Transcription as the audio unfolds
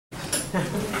So,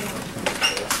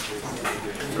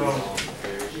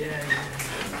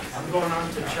 I'm going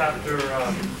on to chapter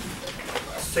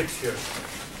 6 here.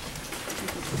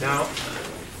 Now,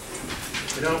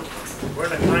 we're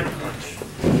in a time crunch.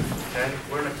 Okay,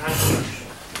 we're in a time crunch.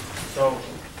 So,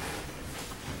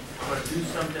 I'm going to do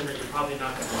something that you're probably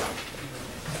not going to like.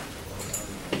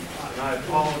 And I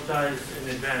apologize in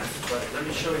advance, but let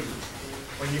me show you.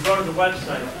 When you go to the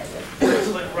website,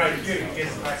 click right here, you get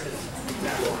a practice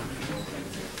exam.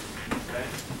 Okay?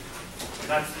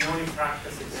 That's the only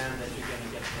practice exam that you're going to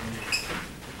get from me.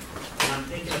 And I'm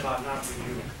thinking about not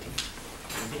reviewing.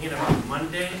 I'm thinking about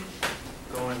Monday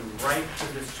going right to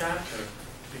this chapter,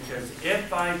 because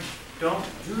if I don't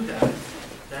do that,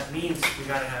 that means we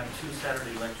got to have 2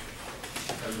 Saturday lectures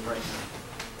as of right now.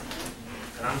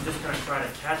 And I'm just going to try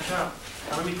to catch up.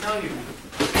 Now let me tell you,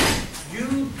 you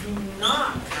do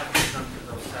not have to come to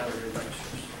those Saturday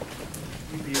lectures.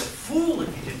 You'd be a fool if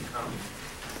you didn't come.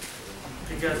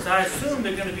 Because I assume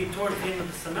they're going to be towards the end of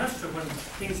the semester when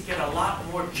things get a lot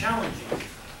more challenging.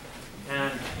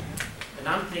 And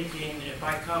I'm thinking if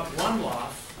I cut one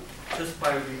loss just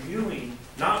by reviewing,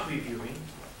 not reviewing,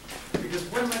 because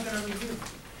what am I going to review?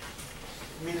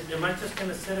 I mean, am I just going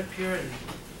to sit up here and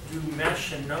do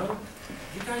mesh and node?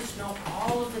 You guys know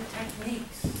all of the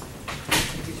techniques.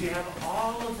 Because you have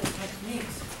all of the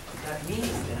techniques. That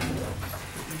means then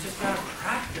you just got to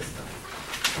practice them.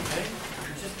 Okay?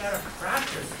 You just got to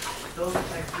practice those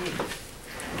techniques.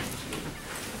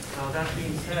 Now that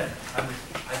being said,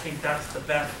 I think that's the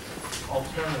best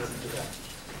alternative to that.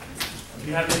 Do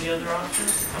you have any other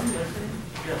options? I'm listening.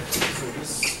 Yes. So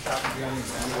this chapter on the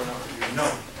exam, we're not reviewing? No.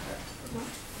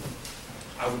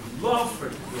 I would love for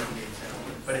it to be on the exam,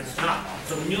 but it's not.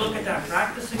 So when you look at that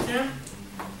practice exam,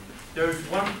 there's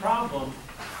one problem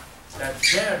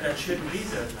that's there that shouldn't be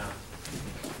there now.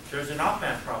 There's an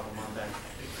op-amp problem on that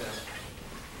exam.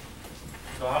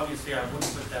 So obviously I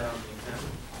wouldn't put that on the exam.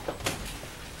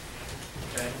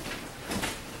 Okay?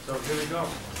 So here we go.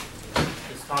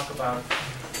 Let's talk about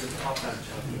this op-amp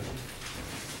chapter.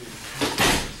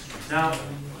 Now,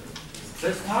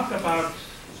 let's talk about,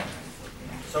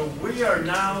 so we are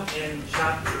now in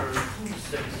chapter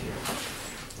 6 here.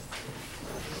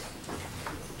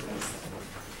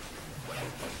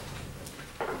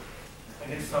 And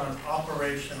it's on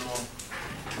operational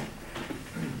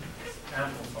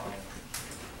amplifier.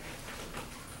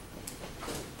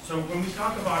 So when we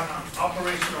talk about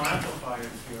operational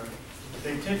amplifiers here,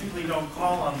 they typically don't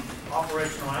call them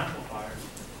operational amplifiers.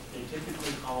 They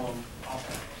typically call them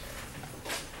op-amps.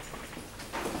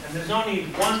 And there's only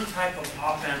one type of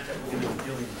op-amp that we're going to be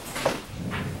dealing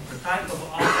with. The type of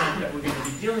op-amp that we're going to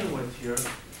be dealing with here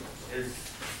is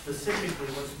specifically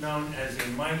what's known as a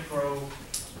micro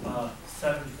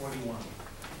 741.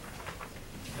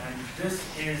 And this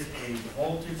is a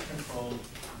voltage-controlled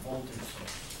voltage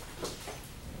source.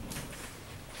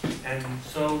 And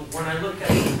so when I look at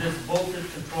this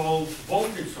voltage-controlled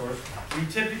voltage source, we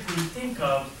typically think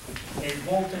of a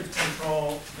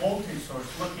voltage-controlled voltage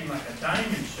source looking like a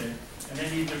diamond shape, and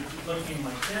then either looking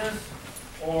like this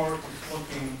or it's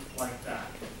looking like that.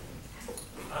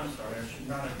 I'm sorry, I should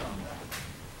not have done that.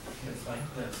 It's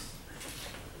like this.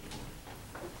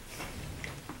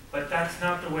 But that's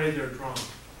not the way they're drawn.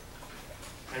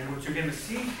 And what you're going to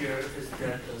see here is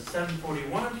that the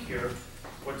 741 here,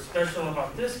 what's special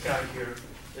about this guy here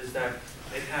is that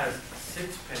it has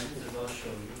 6 pins, as I'll show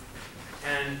you.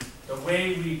 And the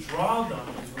way we draw them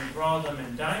is we draw them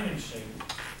in diamond shape.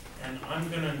 And I'm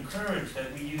going to encourage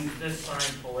that we use this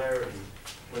sign polarity,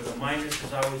 where the minus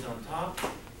is always on top,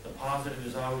 the positive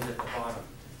is always at the bottom.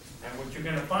 And what you're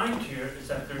going to find here is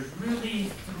that there's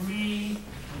really 3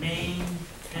 main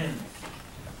pins.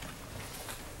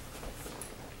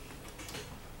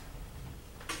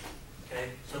 Okay,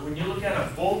 so when you look at a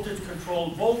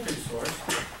voltage-controlled voltage source,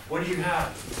 what do you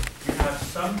have? You have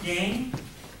some gain,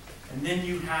 and then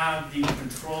you have the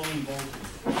controlling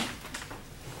voltage.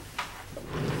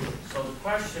 So the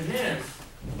question is,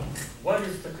 what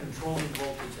is the controlling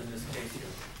voltage in this case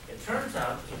here? It turns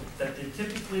out that they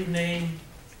typically name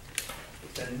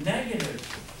the negative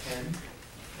pin,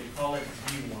 they call it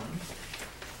V1,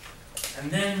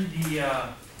 and then the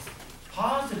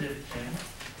positive pin,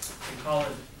 they call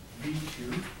it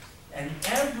V2, and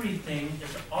everything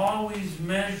is always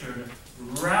measured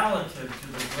relative to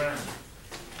the ground.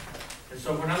 And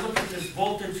so when I look at this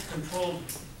voltage-controlled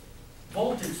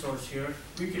voltage source here,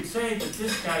 we could say that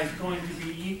this guy is going to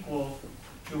be equal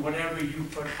to whatever you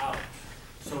put out.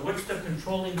 So what's the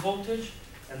controlling voltage?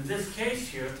 In this case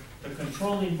here, the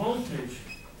controlling voltage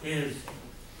is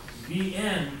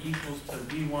Vn equals to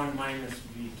V1 minus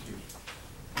V2.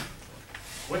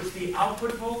 What's the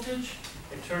output voltage?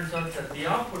 It turns out that the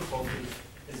output voltage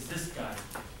is this guy,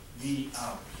 V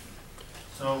out.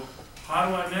 So how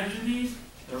do I measure these?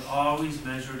 They're always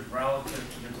measured relative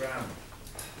to the ground.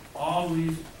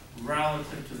 Always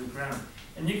relative to the ground.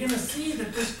 And you're going to see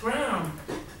that this ground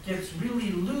gets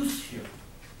really loose here.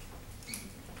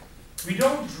 We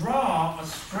don't draw a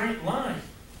straight line.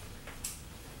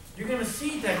 You're going to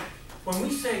see that when we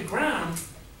say ground,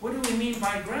 what do we mean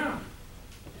by ground?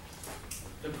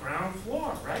 The ground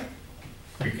floor, right?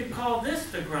 We could call this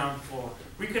the ground floor.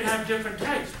 We could have different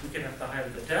types. We could have the height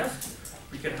of the desk.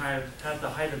 We could have the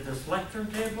height of this lectern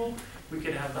table. We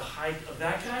could have the height of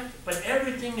that guy. But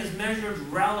everything is measured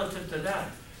relative to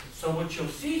that. So what you'll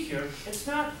see here, it's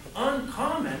not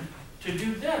uncommon to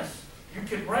do this. You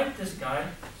could write this guy,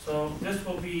 so this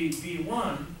will be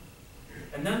V1,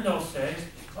 and then they'll say,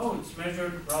 oh, it's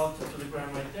measured relative to the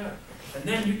ground right there. And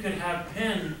then you could have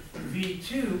pin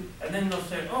V2, and then they'll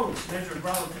say, oh, it's measured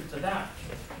relative to that.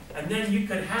 And then you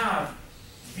could have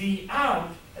V out,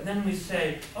 and then we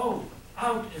say, oh,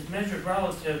 out is measured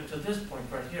relative to this point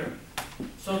right here.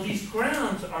 So these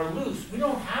grounds are loose. We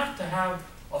don't have to have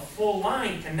a full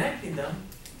line connecting them.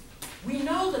 We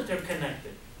know that they're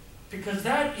connected because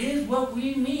that is what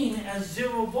we mean as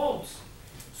 0 volts.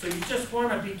 So you just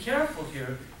want to be careful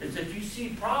here is if you see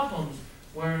problems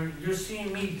where you're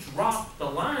seeing me drop the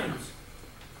lines,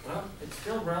 well, it's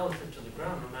still relative to the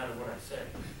ground no matter what I say.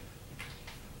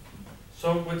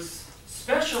 So what's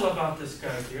special about this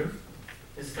guy here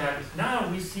is that now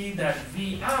we see that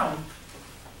V out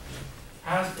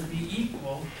has to be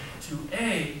equal to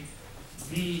A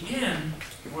V in,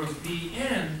 where V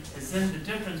in is then the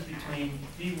difference between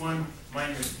V1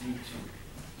 minus V2.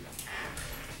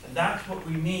 And that's what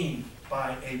we mean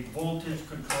by a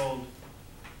voltage-controlled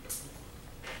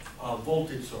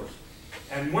voltage source.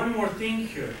 And one more thing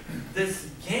here, this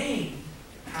gain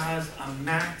has a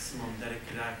maximum that it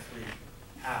could actually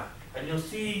have. And you'll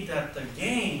see that the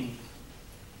gain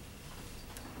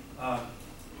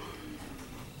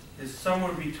is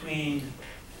somewhere between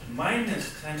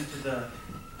minus 10 to the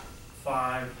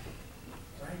 5,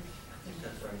 right? I think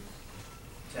that's right.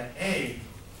 To A,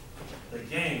 the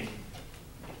gain,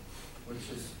 which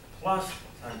is plus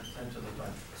 10 to the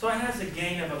 5. So it has a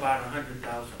gain of about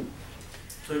 100,000.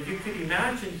 So if you could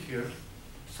imagine here,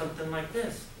 something like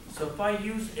this. So if I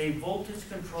use a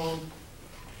voltage-controlled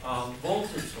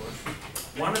voltage source,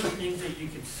 one of the things that you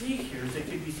can see here is it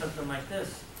could be something like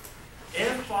this.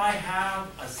 If I have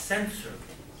a sensor,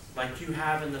 like you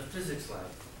have in the physics lab,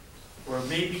 or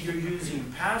maybe you're using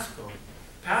Pasco,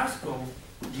 Pasco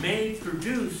may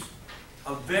produce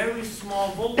a very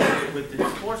small voltage with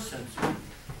its force sensor.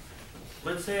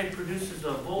 Let's say it produces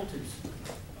a voltage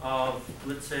of,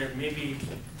 let's say, maybe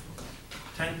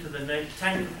 10 to the negative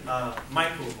 10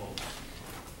 microvolts.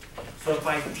 So if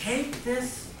I take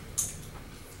this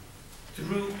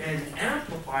through an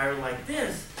amplifier like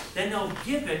this, then they'll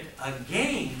give it a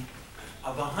gain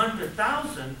of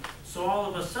 100,000. So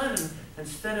all of a sudden,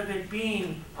 instead of it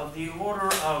being of the order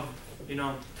of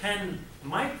 10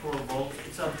 microvolts,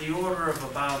 it's of the order of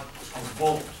about a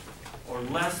volt or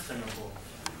less than a volt.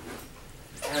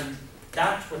 And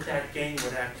that's what that gain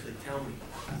would actually tell me.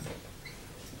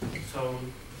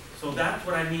 So that's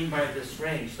what I mean by this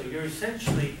range. So you're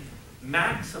essentially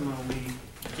maximally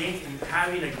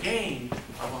having a gain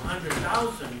of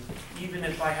 100,000 even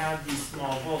if I have these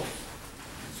small volts.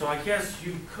 So I guess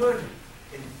you could,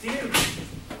 in theory,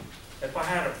 if I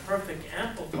had a perfect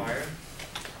amplifier,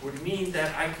 would mean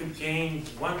that I could gain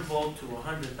 1 volt to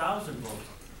 100,000 volts.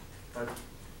 But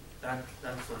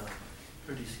that's a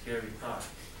pretty scary thought.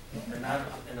 And I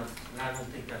don't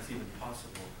think that's even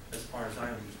possible as far as I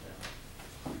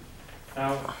understand.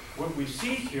 Now, what we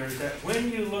see here is that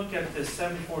when you look at this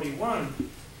 741,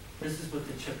 this is what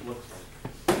the chip looks like.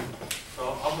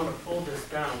 So I'm going to pull this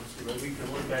down so that we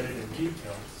can look at it in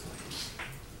detail.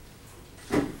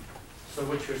 So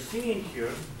what you're seeing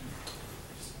here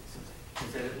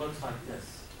is that it looks like this.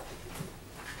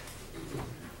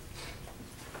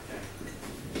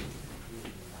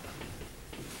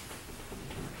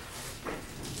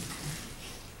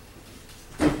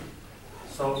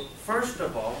 So first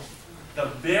of all, the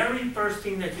very first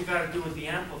thing that you got to do with the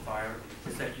amplifier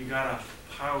is that you got to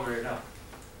power it up.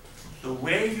 The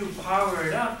way you power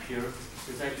it up here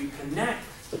is that you connect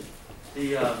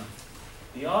the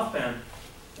op-amp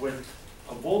with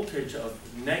a voltage of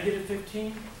negative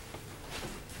 15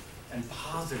 and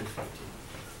positive 15.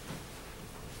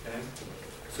 Okay?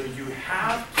 So you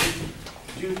have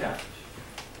to do that.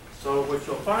 So what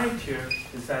you'll find here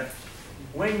is that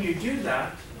when you do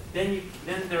that, then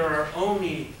there are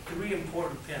only 3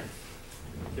 important pins.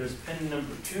 there's pin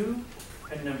number 2,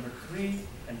 pin number 3,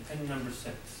 and pin number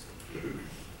 6.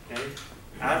 Okay?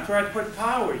 After I put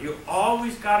power, you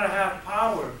always got to have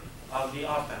power of the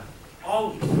op amp.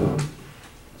 Always.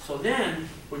 So then,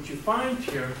 what you find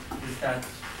here is that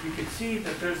you can see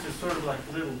that there's this sort of like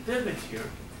little divot here.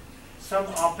 Some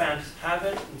op amps have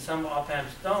it and some op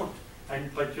amps don't.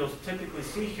 But you'll typically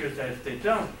see here that if they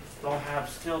don't, they'll have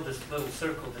still this little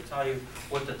circle to tell you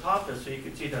what the top is. So you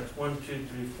can see that's 1, 2,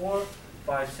 3, 4,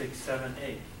 5, 6, 7,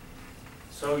 8.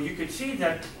 So you can see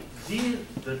that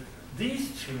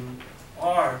these two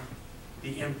are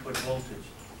the input voltage.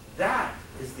 That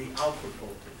is the output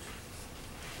voltage.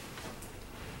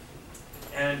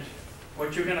 And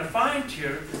what you're going to find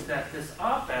here is that this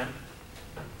op amp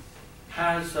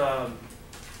has some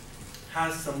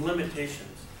limitations.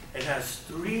 It has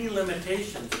 3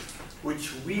 limitations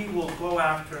which we will go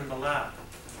after in the lab.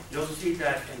 You'll see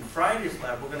that in Friday's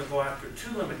lab we're going to go after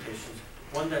 2 limitations.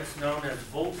 One that's known as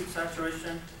voltage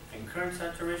saturation and current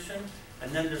saturation.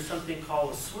 And then there's something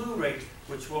called a slew rate,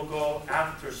 which will go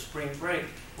after spring break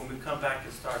when we come back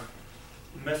and start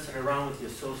messing around with the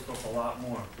oscilloscope a lot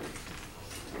more.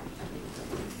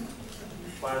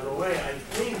 By the way, I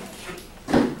think,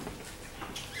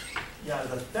 yeah,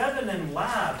 the Thevenin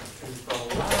lab is the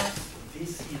last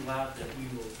DC lab that we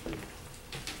will do.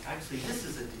 Actually, this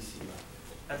is a DC lab.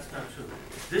 That's not true.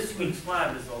 This week's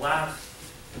lab is the last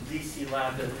DC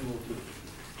lab that we will do.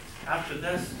 After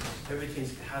this, everything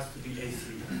has to be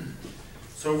AC.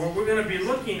 So what we're going to be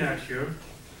looking at here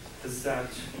is that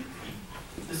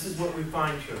this is what we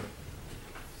find here.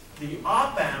 The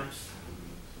op amps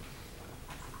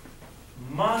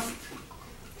must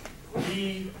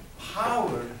be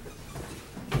powered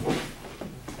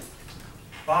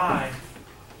by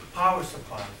power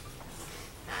supplies.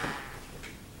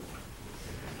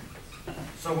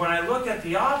 So when I look at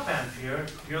the op amp here,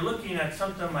 you're looking at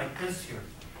something like this here.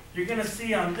 You're going to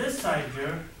see on this side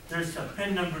here, there's a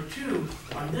pin number 2.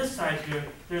 On this side here,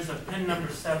 there's a pin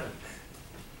number 7.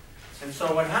 And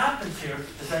so what happens here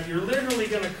is that you're literally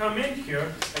going to come in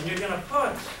here and you're going to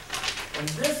put, in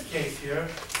this case here,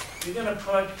 you're going to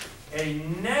put a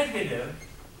negative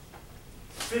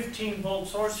 15 volt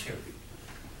source here.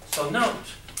 So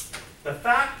note, the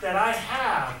fact that I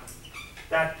have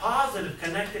that positive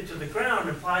connected to the ground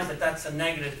implies that that's a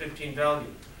negative 15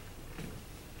 value.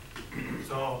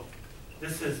 So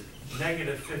this is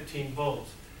negative 15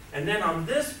 volts. And then on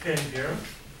this pin here,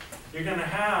 you're going to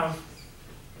have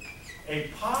a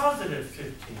positive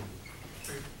 15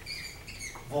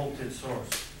 voltage source.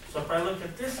 So if I look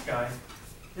at this guy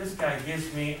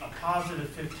gives me a positive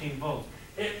 15 volts.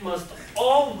 It must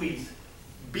always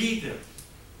be there.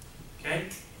 Okay?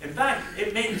 In fact,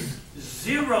 it makes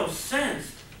 0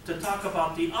 sense to talk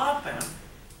about the op amp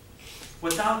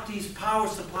without these power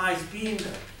supplies being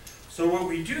there. So what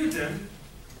we do then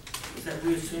is that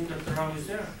we assume that they're always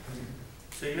there.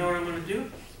 So you know what I'm going to do?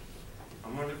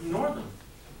 I'm going to ignore them.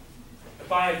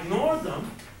 If I ignore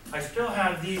them, I still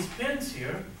have these pins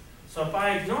here. So if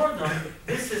I ignore them,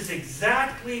 this is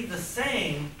exactly the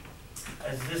same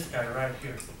as this guy right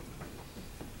here.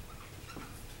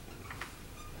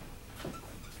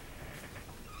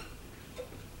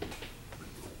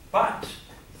 But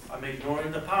I'm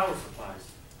ignoring the power supplies.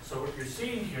 So what you're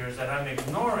seeing here is that I'm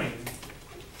ignoring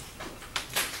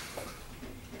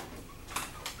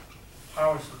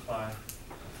power supply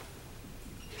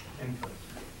input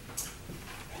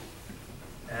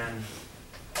and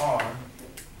are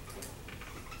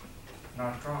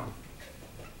not drawn.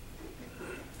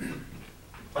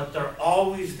 But they're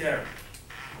always there.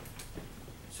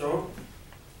 So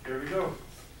here we go.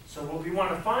 So what we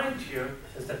want to find here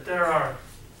is that there are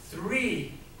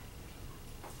 3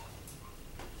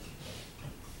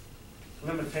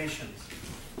 limitations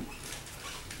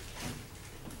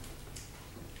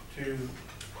to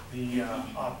the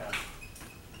op amp.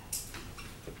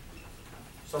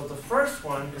 So the first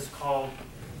one is called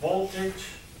voltage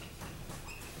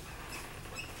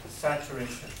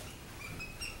saturation.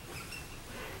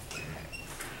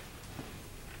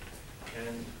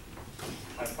 And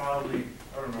I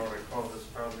don't know what I call this,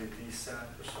 probably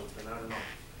VSAT or something, I don't know.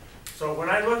 So when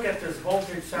I look at this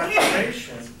voltage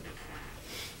saturation,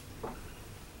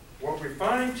 what we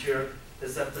find here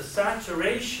is that the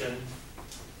saturation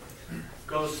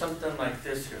goes something like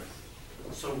this here.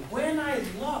 So when I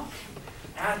look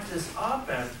at this op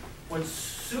amp, what's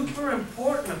super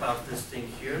important about this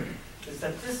thing here is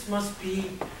that this must be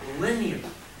linear.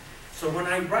 So when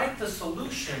I write the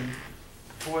solution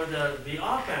for the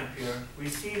op amp here, we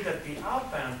see that the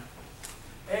op amp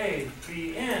A,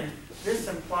 B, N, this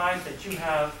implies that you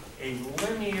have a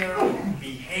linear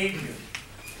behavior.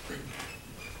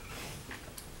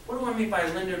 do I mean by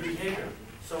linear behavior?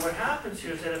 So what happens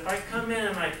here is that if I come in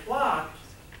and I plot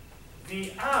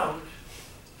V out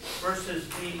versus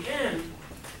V in,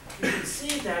 you can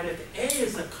see that if A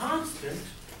is a constant,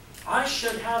 I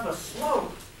should have a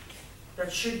slope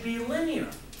that should be linear.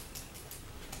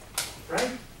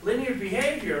 Right? Linear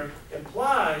behavior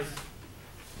implies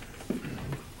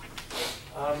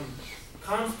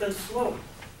constant slope.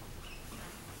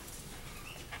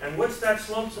 And what's that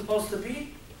slope supposed to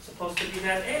be? It's supposed to be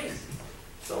that A.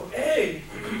 So A,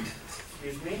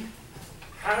 excuse me,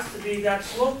 has to be that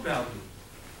slope value.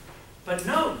 But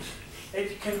note,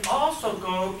 it can also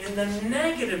go in the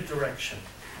negative direction.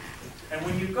 And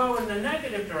when you go in the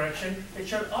negative direction, it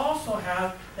should also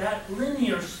have that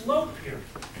linear slope here.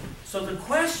 So the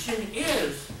question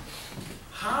is,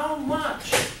 how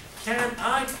much can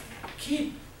I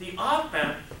keep the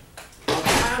op-amp from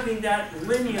having that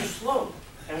linear slope?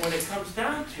 And what it comes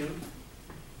down to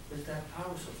is that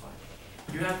power supply.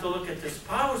 You have to look at this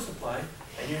power supply,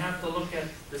 and you have to look at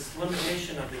this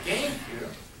limitation of the gain here.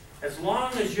 As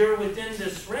long as you're within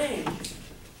this range,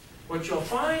 what you'll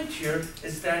find here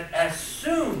is that as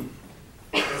soon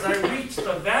as I reach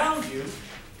the value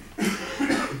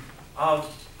of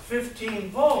 15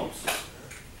 volts,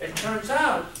 it turns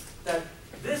out that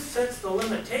this sets the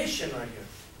limitation right here.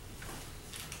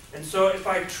 And so if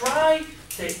I try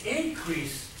to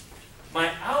increase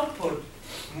my output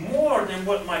more than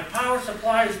what my power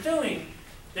supply is doing,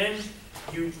 then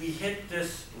we hit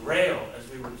this rail, as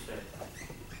we would say.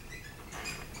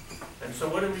 And so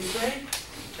what do we say?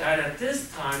 That at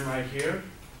this time right here,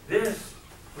 this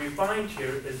we find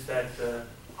here is that the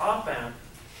op-amp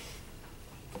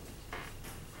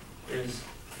is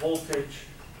voltage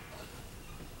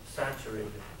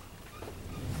saturated.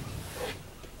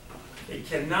 It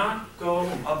cannot go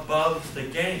above the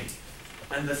gain.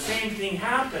 And the same thing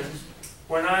happens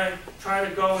when I try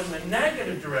to go in the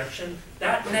negative direction.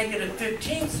 That negative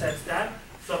 15 sets that.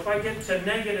 So if I get to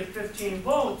negative 15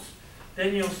 volts,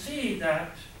 then you'll see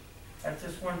that at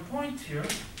this one point here,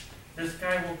 this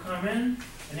guy will come in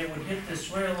and it would hit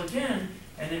this rail again,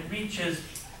 and it reaches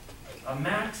a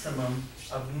maximum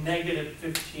of negative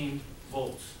 15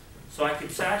 volts. So I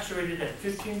could saturate it at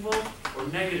 15 volts or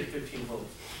negative 15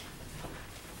 volts.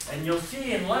 And you'll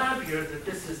see in lab here that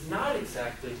this is not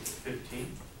exactly 15.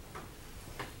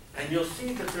 And you'll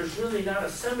see that there's really not a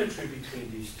symmetry between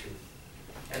these two.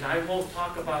 And I won't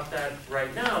talk about that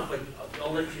right now, but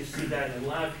I'll let you see that in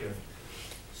lab here.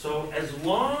 So as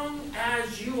long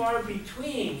as you are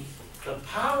between the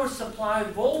power supply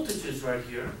voltages right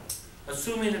here,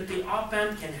 assuming that the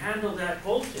op-amp can handle that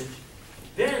voltage,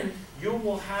 then you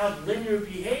will have linear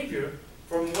behavior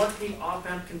from what the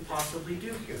op-amp can possibly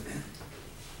do here.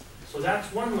 So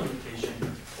that's one limitation.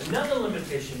 Another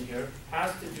limitation here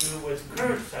has to do with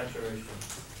current saturation.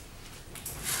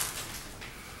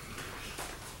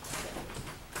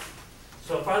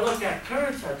 So if I look at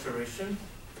current saturation,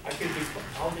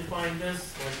 I'll define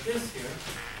this like this here.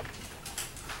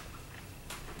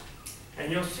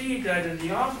 And you'll see that in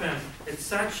the op-amp, it's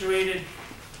saturated.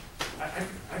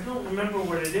 I don't remember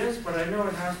what it is, but I know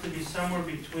it has to be somewhere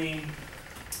between,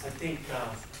 I think,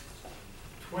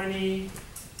 20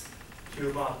 to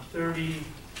about 30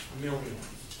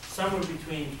 milliamps. Somewhere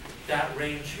between that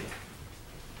range here.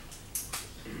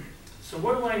 So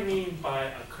what do I mean by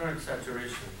a current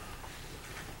saturation?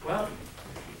 Well,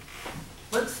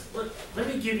 let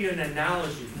me give you an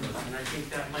analogy first, and I think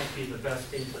that might be the best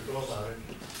thing to go about it.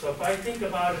 So if I think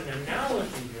about an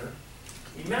analogy here,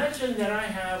 imagine that I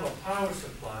have a power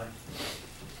supply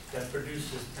that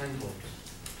produces 10 volts.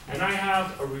 And I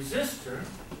have a resistor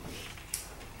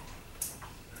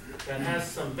that has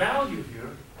some value here,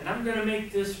 and I'm going to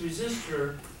make this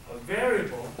resistor a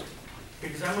variable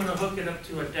because I'm going to hook it up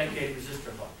to a decade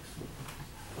resistor box.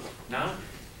 Now,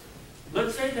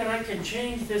 let's say that I can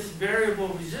change this variable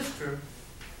resistor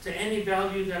to any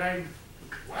value that I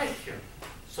like here.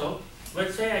 So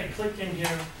let's say I click in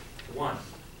here 1.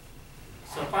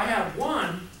 So if I have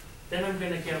 1, then I'm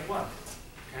going to get what?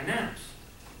 10 amps.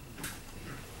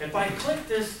 If I click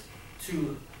this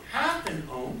to half an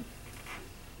ohm,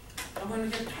 I'm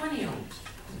going to get 20 ohms.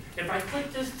 If I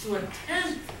click this to a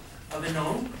tenth of an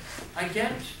ohm, I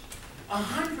get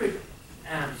 100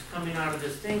 amps coming out of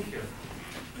this thing here.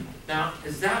 Now,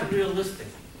 is that realistic?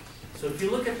 So if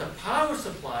you look at the power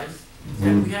supplies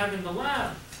that we have in the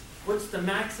lab, what's the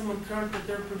maximum current that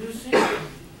they're producing?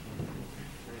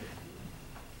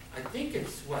 I think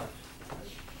it's what?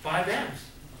 5 amps.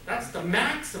 That's the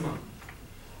maximum.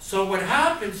 So what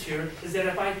happens here is that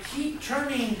if I keep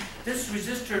turning this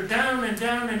resistor down and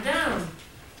down and down,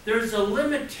 there's a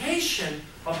limitation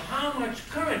of how much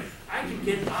current I can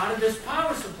get out of this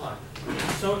power supply.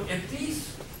 So if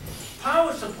these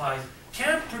power supplies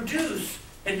can't produce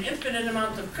an infinite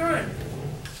amount of current,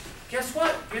 guess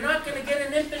what? You're not going to get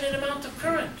an infinite amount of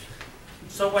current.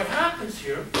 So what happens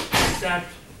here is that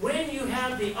when you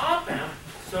have the op-amp,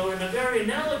 so in a very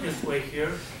analogous way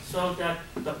here, so that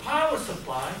the power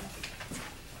supply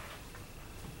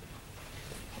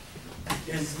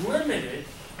is limited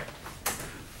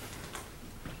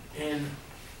in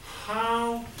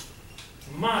how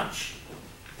much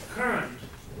current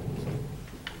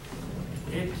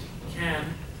it can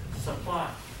supply.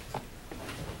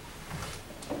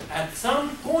 At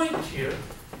some point here,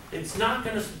 it's not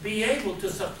going to be able to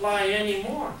supply any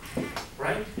more,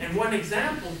 right? And one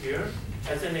example here,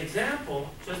 as an example,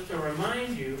 just to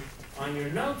remind you on your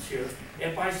notes here,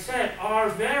 if I set R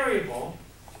variable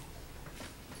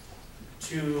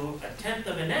to 1/10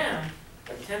 of an amp,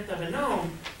 1/10 of an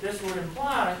ohm, this would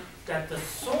imply that the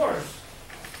source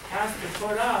has to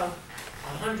put out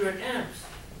 100 amps.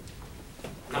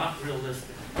 Not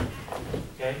realistic,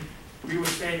 okay? We would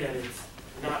say that it's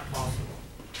not possible.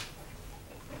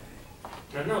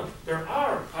 Now note, there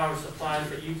are power supplies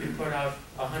that you can put out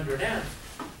 100 amps,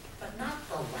 but not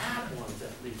the lab ones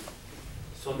at least.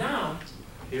 So now,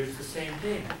 here's the same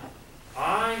thing.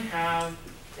 I have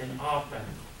an op-amp.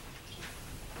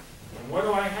 And what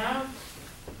do I have?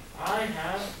 I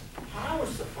have power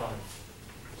supplies.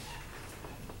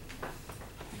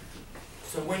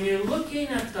 So when you're looking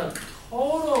at the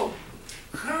total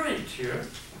current here,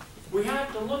 we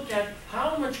have to look at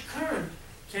how much current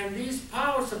can these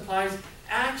power supplies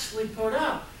actually put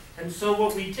up. And so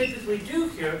what we typically do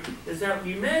here is that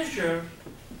we measure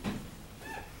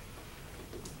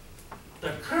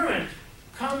the current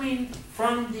coming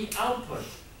from the output.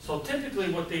 So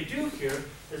typically what they do here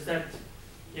is that,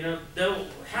 you know, they'll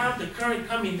have the current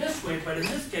coming this way, but in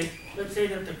this case, let's say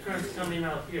that the current's coming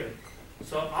out here.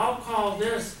 So I'll call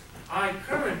this I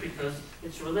current because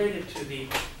it's related to the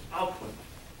output.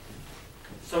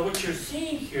 So what you're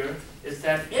seeing here is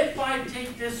that if I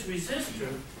take this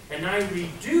resistor and I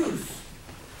reduce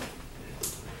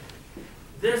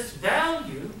this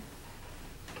value,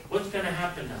 what's going to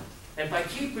happen now? If I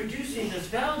keep reducing this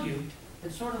value,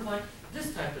 it's sort of like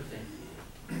this type of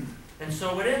thing. And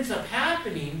so what ends up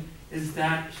happening is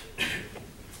that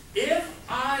if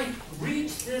I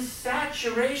reach this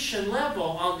saturation level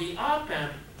on the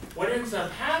op-amp, what ends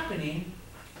up happening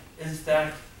is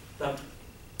that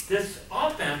this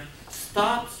op-amp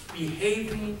stops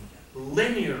behaving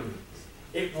linearly.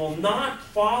 It will not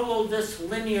follow this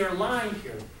linear line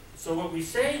here. So what we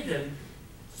say then,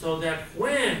 so that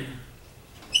when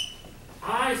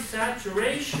I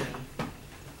saturation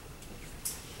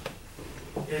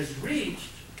is reached,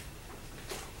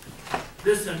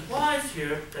 this implies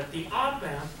here that the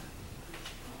op-amp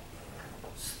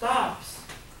stops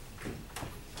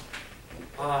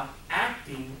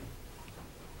acting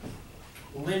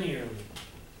linearly.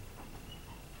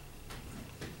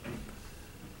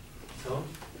 So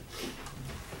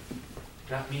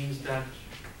that means that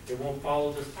it won't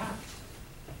follow this path.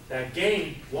 That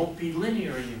gain won't be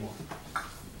linear anymore.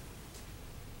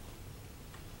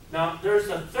 Now there's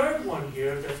a third one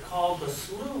here that's called the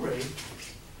slew rate.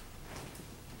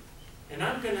 And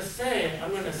I'm going to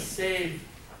save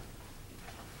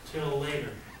till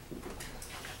later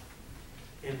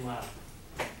in lab.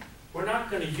 We're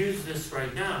not going to use this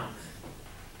right now.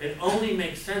 It only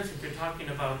makes sense if you're talking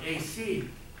about AC,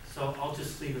 so I'll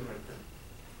just leave it right there.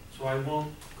 So I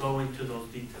won't go into those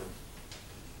details.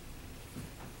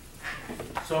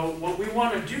 So what we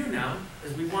want to do now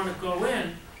is we want to go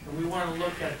in and we want to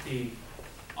look at the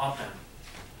op-amp.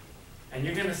 And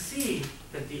you're going to see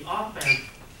that the op-amp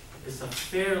is a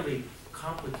fairly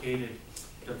complicated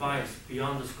device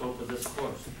beyond the scope of this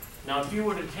course. Now if you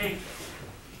were to take,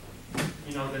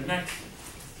 you know, the next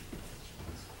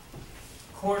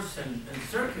course and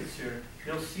circuits here,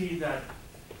 you'll see that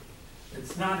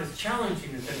it's not as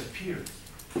challenging as it appears.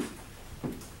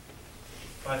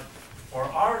 But for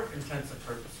our intensive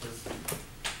purposes,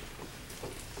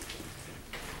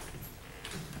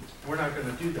 we're not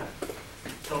going to do that.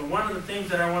 So one of the things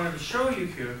that I wanted to show you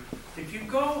here, if you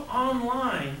go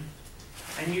online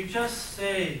and you just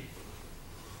say,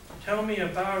 tell me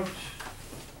about,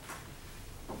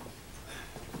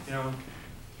 you know,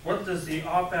 what does the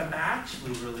op-amp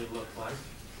actually really look like?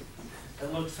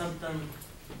 It looks something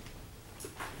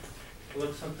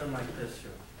like this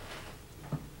here.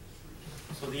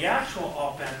 So the actual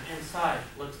op-amp inside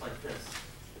looks like this.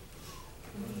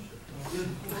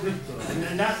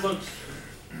 And that looks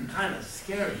kind of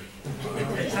scary.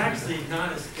 It's actually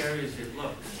not as scary as it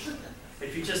looks.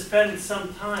 If you just spend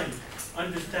some time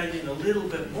understanding a little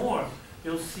bit more,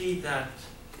 you'll see that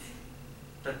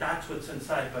that's what's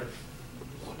inside. But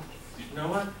you know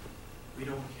what? We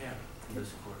don't care in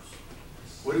this course.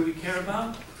 What do we care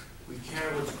about? We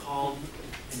care what's called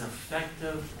an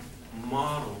effective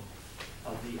model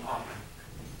of the op-amp.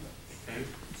 Okay?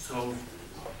 So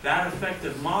that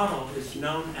effective model is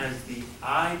known as the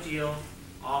ideal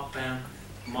op-amp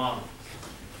model.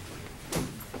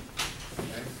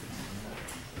 Okay?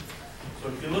 So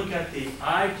if you look at the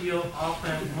ideal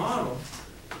op-amp model,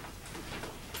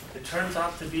 it turns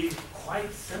out to be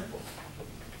quite simple.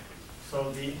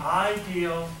 So the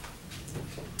ideal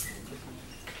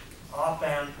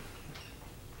op-amp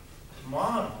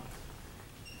model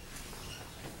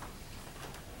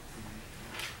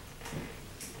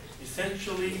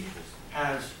essentially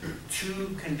has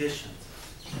two conditions.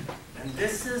 And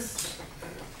this is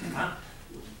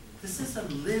a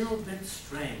little bit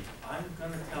strange. I'm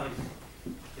going to tell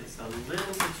you, it's a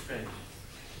little bit strange.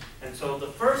 And so the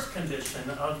first condition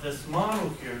of this model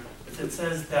here is it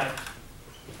says that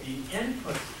the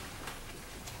input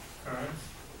currents,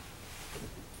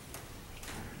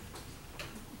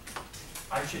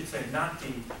 I should say not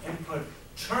the input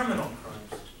terminal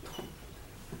currents,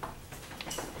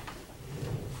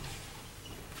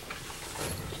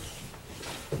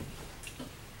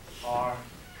 are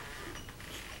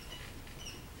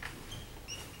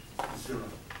 0.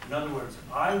 In other words,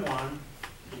 I1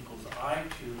 equals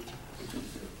I2, which is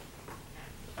 0.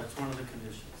 That's one of the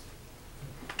conditions.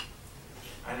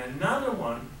 And another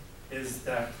one is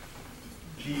that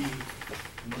the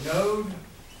node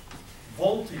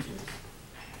voltages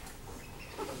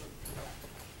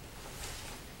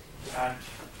at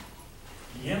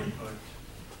the input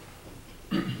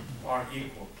are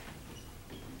equal.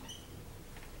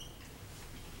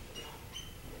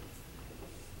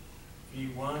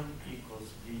 V1 equals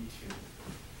V2.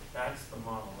 That's the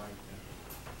model right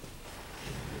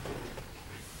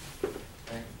there.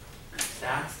 Okay?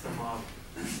 That's the model.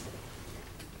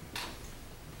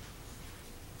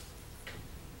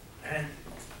 And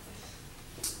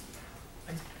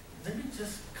let me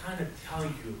just kind of tell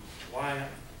you why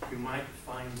you might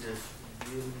find this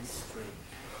really strange.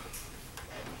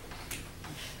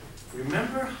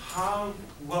 Remember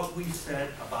what we said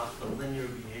about the linear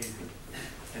behavior?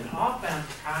 An op-amp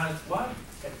has what?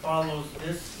 It follows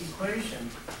this equation,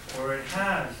 or it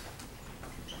has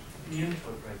the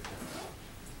input right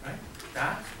there. Right?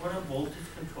 That's what a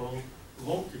voltage-controlled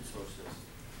voltage source is.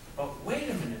 But wait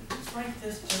a minute, let's write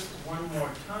this just one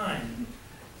more time,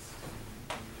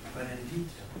 but in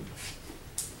detail.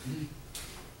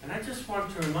 And I just want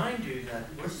to remind you that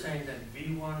we're saying that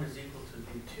V1 is equal to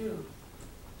V2,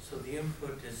 so the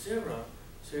input is 0,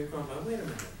 so you're going by, wait a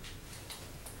minute.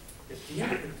 If the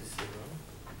input is 0,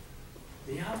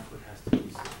 the output has to be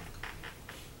 0.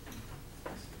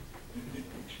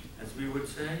 As we would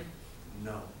say,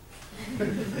 no.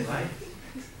 Right?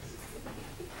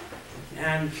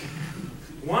 And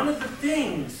one of the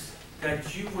things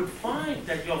that you'll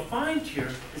find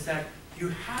here is that you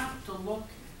have to look,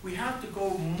 we have to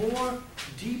go more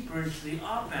deeper into the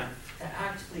op-amp to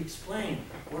actually explain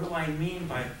what do I mean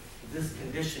by this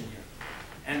condition here.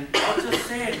 And I'll just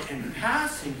say it in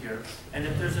passing here, and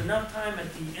if there's enough time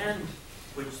at the end,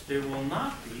 which there will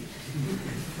not be,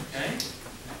 okay?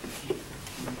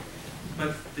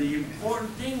 But the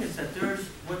important thing is that there's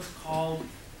what's called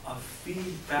a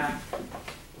feedback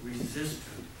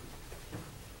resistor.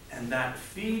 And that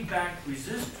feedback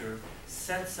resistor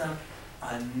sets up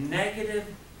a negative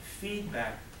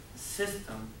feedback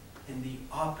system in the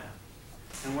op-amp.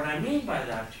 And what I mean by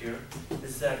that here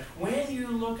is that when you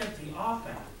look at the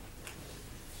op-amp,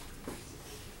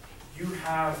 you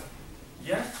have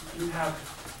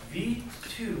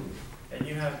V2, and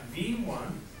you have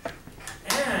V1,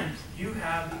 and you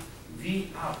have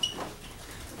V out.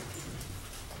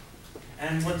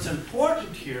 And what's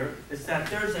important here is that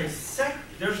there's a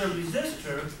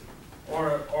resistor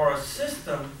or a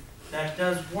system that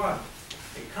does what?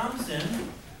 It comes in,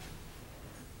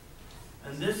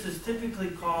 and this is typically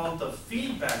called the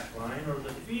feedback line or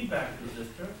the feedback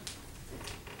resistor.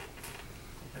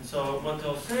 And so what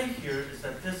they'll say here is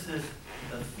that this is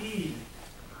the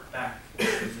feedback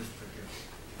resistor here.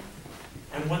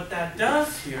 And what that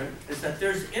does here is that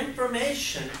there's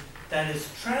information that is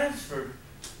transferred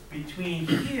between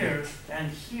here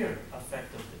and here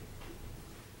effectively.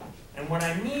 And what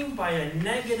I mean by a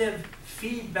negative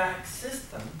feedback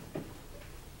system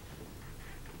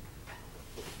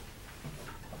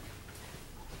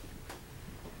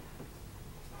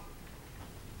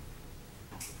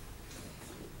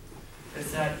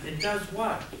is that it does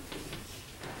what?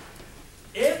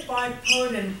 If I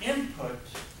put an input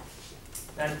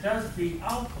that does the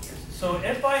output, so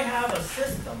if I have a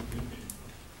system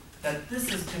that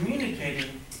this is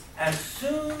communicating, as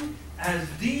soon as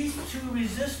these two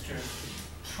resistors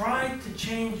try to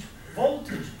change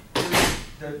voltage,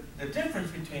 the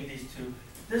difference between these two,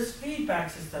 this feedback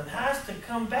system has to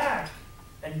come back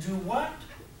and do what?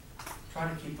 Try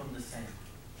to keep them the same.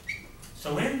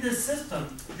 So in this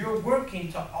system, you're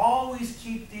working to always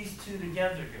keep these two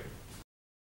together here.